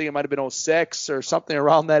of my head. I think it might have been 06 or something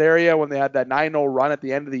around that area when they had that 9-0 run at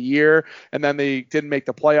the end of the year, and then they didn't make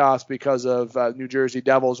the playoffs because of New Jersey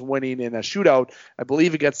Devils winning in a shootout, I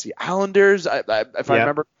believe, against the Islanders. If I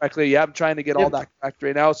remember correctly. Yeah, I'm trying to get all that correct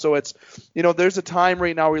right now. So it's, there's a time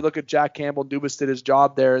right now where we look at Jack Campbell. Dubas did his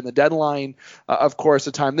job there, and the deadline, of course,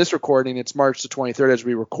 the time this recording, it's March the 23rd as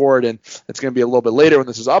we record, and it's going to be a little bit later when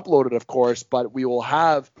this is uploaded, of course, but we will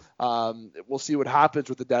have we'll see what happens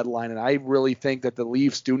with the deadline. And I really think that the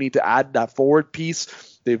Leafs do need to add that forward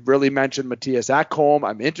piece. They've really mentioned Matthias Ekholm.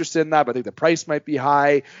 I'm interested in that, but I think the price might be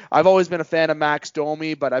high. I've always been a fan of Max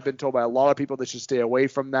Domi, but I've been told by a lot of people they should stay away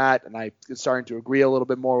from that, and I'm starting to agree a little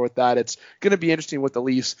bit more with that. It's going to be interesting what the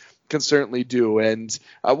Leafs can certainly do. And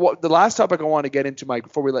the last topic I want to get into, Mike,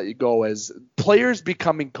 before we let you go, is players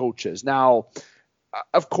becoming coaches. Now,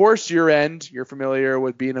 of course, you're familiar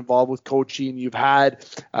with being involved with coaching. You've had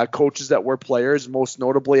coaches that were players, most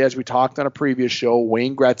notably, as we talked on a previous show,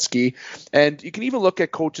 Wayne Gretzky. And you can even look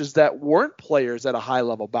at coaches that weren't players at a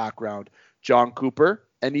high-level background. John Cooper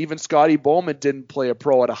and even Scotty Bowman didn't play a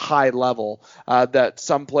pro at a high level that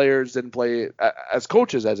some players didn't play as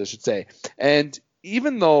coaches, as I should say. And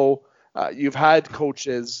even though you've had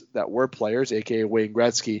coaches that were players, a.k.a. Wayne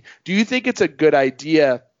Gretzky, do you think it's a good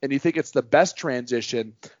idea, and do you think it's the best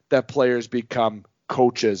transition that players become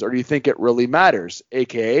coaches, or do you think it really matters,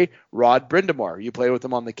 a.k.a. Rod Brind'Amour? You played with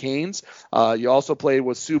him on the Canes. You also played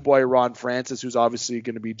with Sioux Boy Ron Francis, who's obviously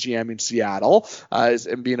going to be GMing Seattle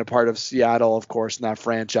and being a part of Seattle, of course, in that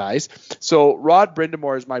franchise. So Rod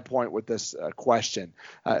Brind'Amour is my point with this question,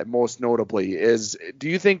 most notably, is do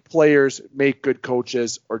you think players make good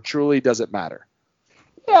coaches, or truly does it matter?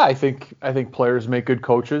 Yeah, I think players make good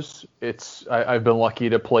coaches. I've been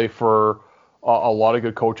lucky to play for a lot of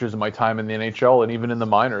good coaches in my time in the NHL and even in the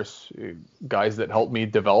minors, guys that helped me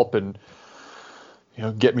develop and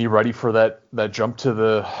get me ready for that jump to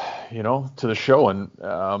the show.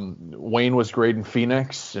 And Wayne was great in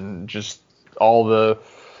Phoenix, and just all the,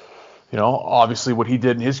 obviously what he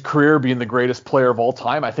did in his career, being the greatest player of all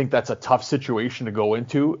time. I think that's a tough situation to go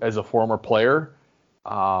into as a former player.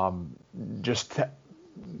 The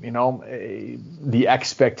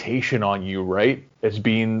expectation on you, right, as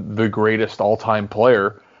being the greatest all-time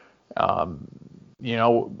player. I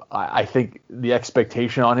think the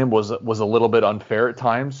expectation on him was a little bit unfair at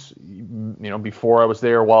times, before I was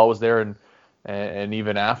there, while I was there, and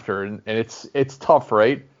even after. And it's tough,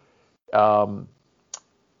 right? A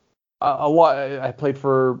lot. I played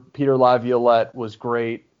for Peter Laviolette, was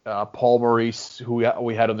great. Paul Maurice, who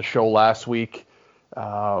we had on the show last week.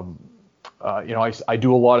 I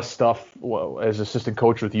do a lot of stuff as assistant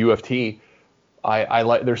coach with UFT. I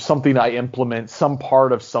like, there's something I implement, some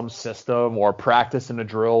part of some system or practice in a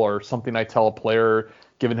drill or something I tell a player,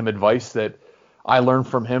 giving him advice that I learned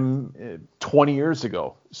from him 20 years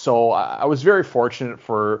ago. So I was very fortunate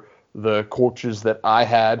for the coaches that I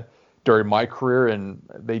had during my career, and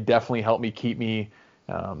they definitely helped me keep me,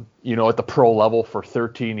 at the pro level for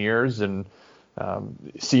 13 years. And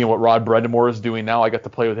seeing what Rod Brendamore is doing now, I got to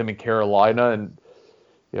play with him in Carolina, and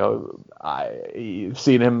I've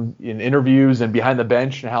seen him in interviews and behind the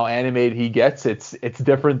bench and how animated he gets. It's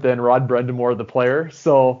different than Rod Brendamore, the player.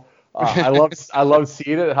 So I love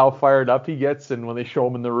seeing it, how fired up he gets. And when they show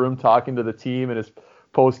him in the room talking to the team and his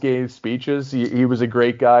post-game speeches, he was a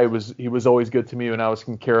great guy. He was always good to me when I was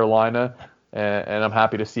in Carolina, and I'm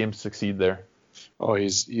happy to see him succeed there. Oh,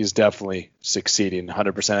 he's definitely succeeding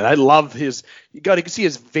 100%. And I love you can see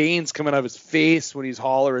his veins coming out of his face when he's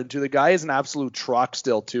hollering too. The guy is an absolute truck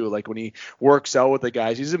still too. Like when he works out with the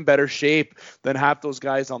guys, he's in better shape than half those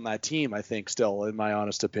guys on that team, I think, still, in my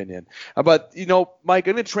honest opinion. But, Mike,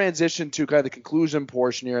 I'm going to transition to kind of the conclusion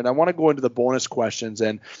portion here, and I want to go into the bonus questions.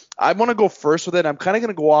 And I want to go first with it. I'm kind of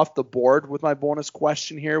going to go off the board with my bonus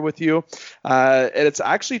question here with you. And it's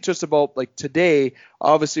actually just about, like, today,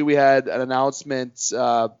 obviously we had an announcement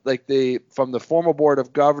from the former board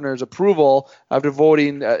of governors approval after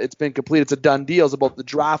voting. It's been completed. It's a done deal. It's about the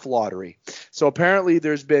draft lottery. So apparently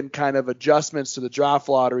there's been kind of adjustments to the draft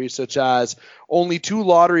lottery, such as only 2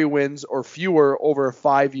 lottery wins or fewer over a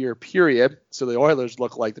 5-year period. So the Oilers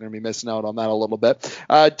look like they're going to be missing out on that a little bit.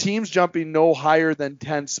 Teams jumping no higher than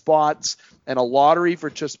 10 spots, and a lottery for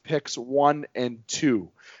just picks 1 and 2.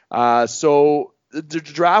 So the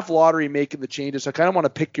draft lottery making the changes. So I kind of want to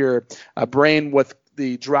pick your brain with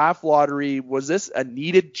the draft lottery. Was this a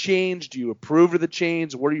needed change? Do you approve of the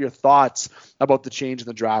change? What are your thoughts about the change in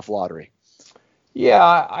the draft lottery? Yeah,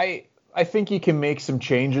 I think you can make some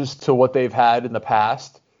changes to what they've had in the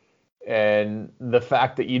past. And the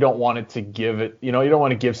fact that you don't want it to give it, you don't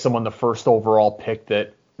want to give someone the first overall pick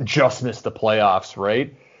that just missed the playoffs,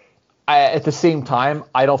 right? At the same time,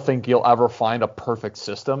 I don't think you'll ever find a perfect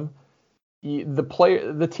system.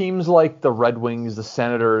 The teams like the Red Wings, the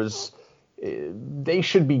Senators, they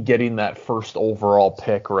should be getting that first overall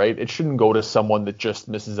pick, right? It shouldn't go to someone that just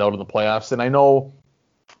misses out in the playoffs. And I know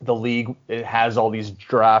the league, it has all these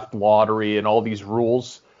draft lottery and all these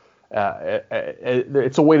rules.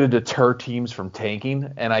 It's a way to deter teams from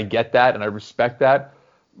tanking, and I get that and I respect that.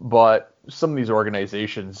 But some of these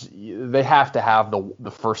organizations, they have to have the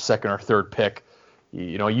first, second, or third pick.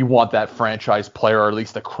 You want that franchise player, or at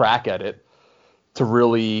least a crack at it, to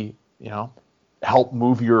really, help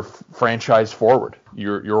move your franchise forward,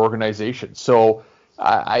 your organization. So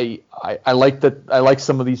I like that. I like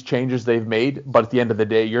some of these changes they've made, but at the end of the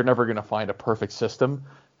day, you're never going to find a perfect system,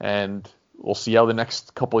 and we'll see how the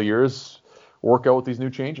next couple of years work out with these new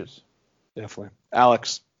changes. Definitely.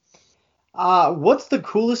 Alex. What's the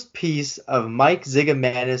coolest piece of Mike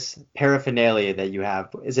Zigomanis paraphernalia that you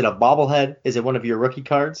have? Is it a bobblehead? Is it one of your rookie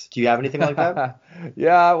cards? Do you have anything like that?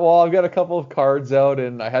 Yeah, well, I've got a couple of cards out,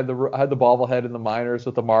 and I had the bobblehead in the minors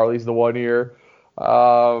with the Marlies the one year.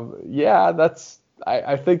 Yeah,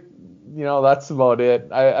 I think that's about it.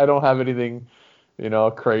 I don't have anything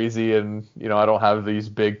crazy, and I don't have these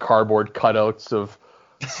big cardboard cutouts of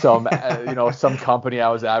some some company I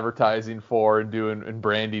was advertising for and doing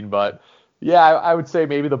branding. But yeah, I would say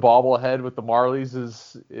maybe the bobblehead with the Marlies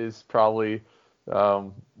is probably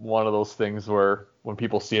one of those things where when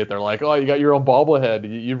people see it, they're like, oh, you got your own bobblehead.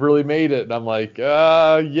 You've really made it. And I'm like,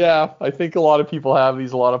 yeah, I think a lot of people have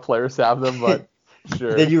these. A lot of players have them, but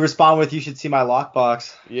sure. Then you respond with, you should see my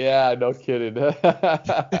lockbox. Yeah, no kidding.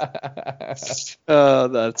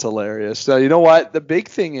 That's hilarious. So you know what? The big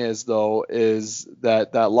thing is, though, is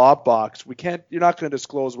that lockbox, you're not going to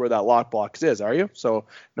disclose where that lockbox is, are you? So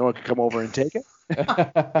no one can come over and take it?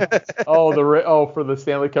 For the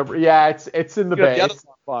Stanley Cup. Yeah, it's in the You got bag. the other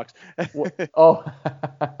box. Oh.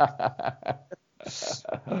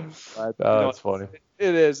 That's funny.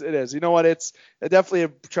 It is. You know what? It's definitely a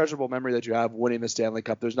treasurable memory that you have winning the Stanley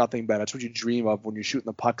Cup. There's nothing better. That's what you dream of when you're shooting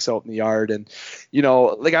the pucks out in the yard. And,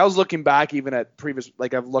 like I was looking back even at previous,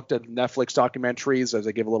 like I've looked at Netflix documentaries as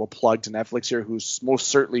I give a little plug to Netflix here, who's most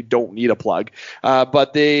certainly don't need a plug.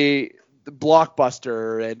 But the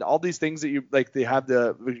Blockbuster and all these things that you like, you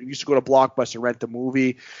used to go to Blockbuster, rent the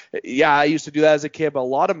movie. Yeah, I used to do that as a kid, but a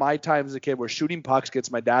lot of my time as a kid was shooting pucks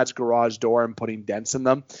against my dad's garage door and putting dents in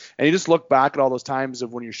them. And you just look back at all those times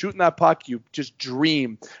of when you're shooting that puck, you just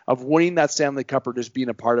dream of winning that Stanley Cup or just being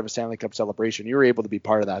a part of a Stanley Cup celebration. You were able to be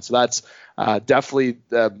part of that. So that's definitely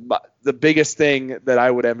the biggest thing that I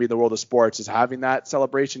would envy in the world of sports is having that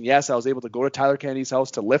celebration. Yes, I was able to go to Tyler Kennedy's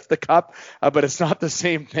house to lift the cup, but it's not the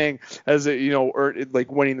same thing as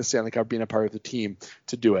like winning the Stanley Cup, being a part of the team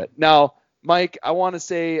to do it. Now, Mike, I want to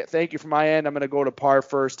say thank you from my end. I'm going to go to Par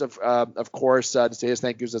first, of course, to say his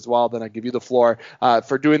thank yous as well. Then I give you the floor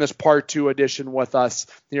for doing this Part 2 edition with us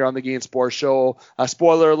here on the Game Sports Show.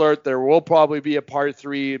 Spoiler alert, there will probably be a Part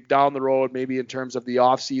 3 down the road, maybe in terms of the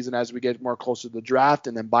off season as we get more closer to the draft.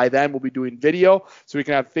 And then by then we'll be doing video so we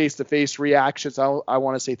can have face-to-face reactions. I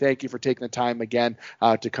want to say thank you for taking the time again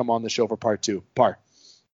to come on the show for Part 2. Par.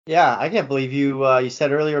 Yeah, I can't believe you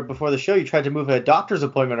said earlier before the show you tried to move a doctor's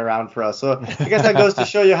appointment around for us. So I guess that goes to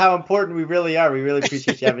show you how important we really are. We really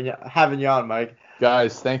appreciate you having you on, Mike.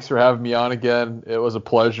 Guys, thanks for having me on again. It was a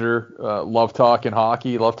pleasure. Love talking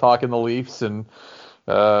hockey, love talking the Leafs, and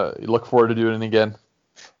look forward to doing it again.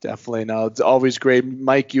 Definitely. No, it's always great.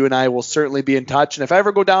 Mike, you and I will certainly be in touch. And if I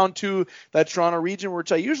ever go down to that Toronto region,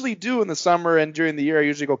 which I usually do in the summer and during the year, I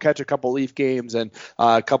usually go catch a couple Leaf games and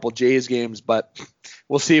a couple Jays games. But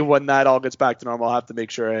we'll see when that all gets back to normal. I'll have to make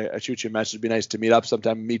sure I shoot you a message. It'd be nice to meet up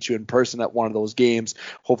sometime and meet you in person at one of those games,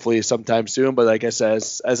 hopefully sometime soon. But like I said,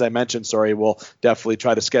 as I mentioned, we'll definitely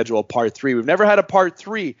try to schedule a Part 3. We've never had a Part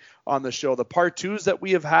 3 on the show. The Part 2s that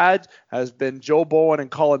we have had has been Joe Bowen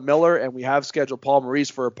and Colin Miller, and we have scheduled Paul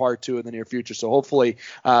Maurice for a Part 2 in the near future. So hopefully,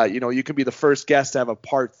 you can be the first guest to have a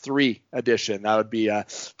Part 3 edition. That would be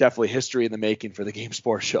definitely history in the making for the Game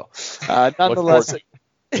Sports Show. Nonetheless,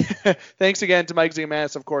 thanks again to Mike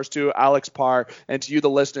Zigomanis, of course, to Alex Parr, and to you, the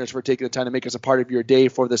listeners, for taking the time to make us a part of your day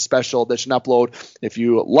for this special edition upload. If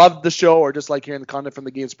you loved the show or just like hearing the content from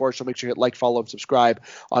the Game Sports Show, make sure you hit like, follow, and subscribe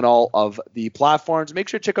on all of the platforms. Make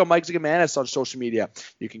sure to check out Mike Zigomanis on social media.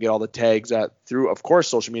 You can get all the tags through, of course,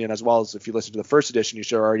 social media, and as well as if you listen to the first edition, you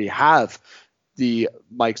should already have the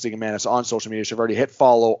Mike Zigomanis on social media. You should have already hit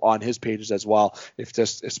follow on his pages as well.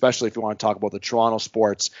 Especially if you want to talk about the Toronto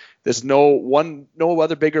sports. There's no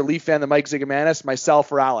other bigger Leaf fan than Mike Zigomanis, myself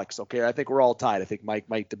or Alex. Okay, I think we're all tied. I think Mike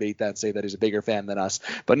might debate that and say that he's a bigger fan than us.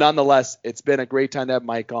 But nonetheless, it's been a great time to have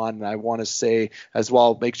Mike on. And I want to say as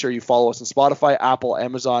well, make sure you follow us on Spotify, Apple,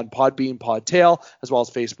 Amazon, Podbean, Podtail, as well as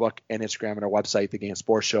Facebook and Instagram and our website,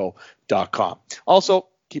 thegamesportshow.com. Also,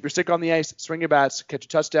 keep your stick on the ice, swing your bats, catch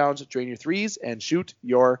your touchdowns, drain your threes, and shoot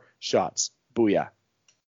your shots. Booyah.